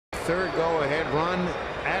third go-ahead run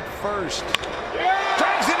at first.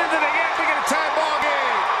 Drives it into the gap to get a tie ball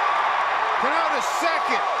game. Cano to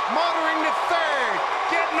second, motoring to third,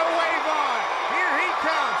 getting a wave on. Here he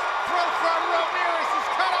comes. Throw from Ramirez is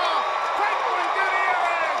cut off. Franklin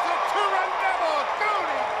Gutierrez, a two-run double.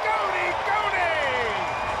 Goody, Goody, Goody.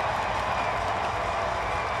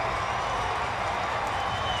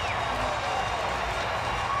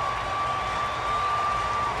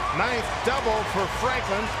 Ninth double for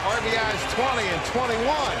Franklin. RBIs 20 and 21.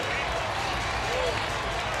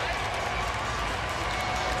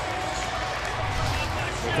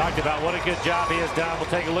 We talked about what a good job he has done. We'll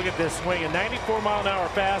take a look at this swing. A 94-mile-an-hour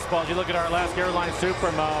fastball. As you look at our Alaska Airlines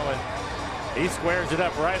Supermo, and he squares it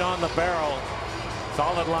up right on the barrel.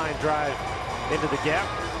 Solid line drive into the gap.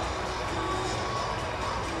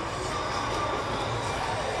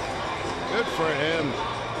 Good for him.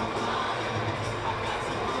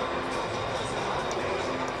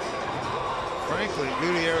 Franklin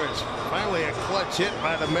Gutierrez finally a clutch hit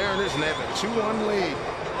by the Mariners, and they have a 2-1 lead.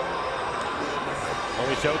 Well,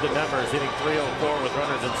 we showed the numbers, hitting .304 with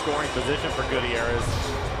runners in scoring position for Gutierrez.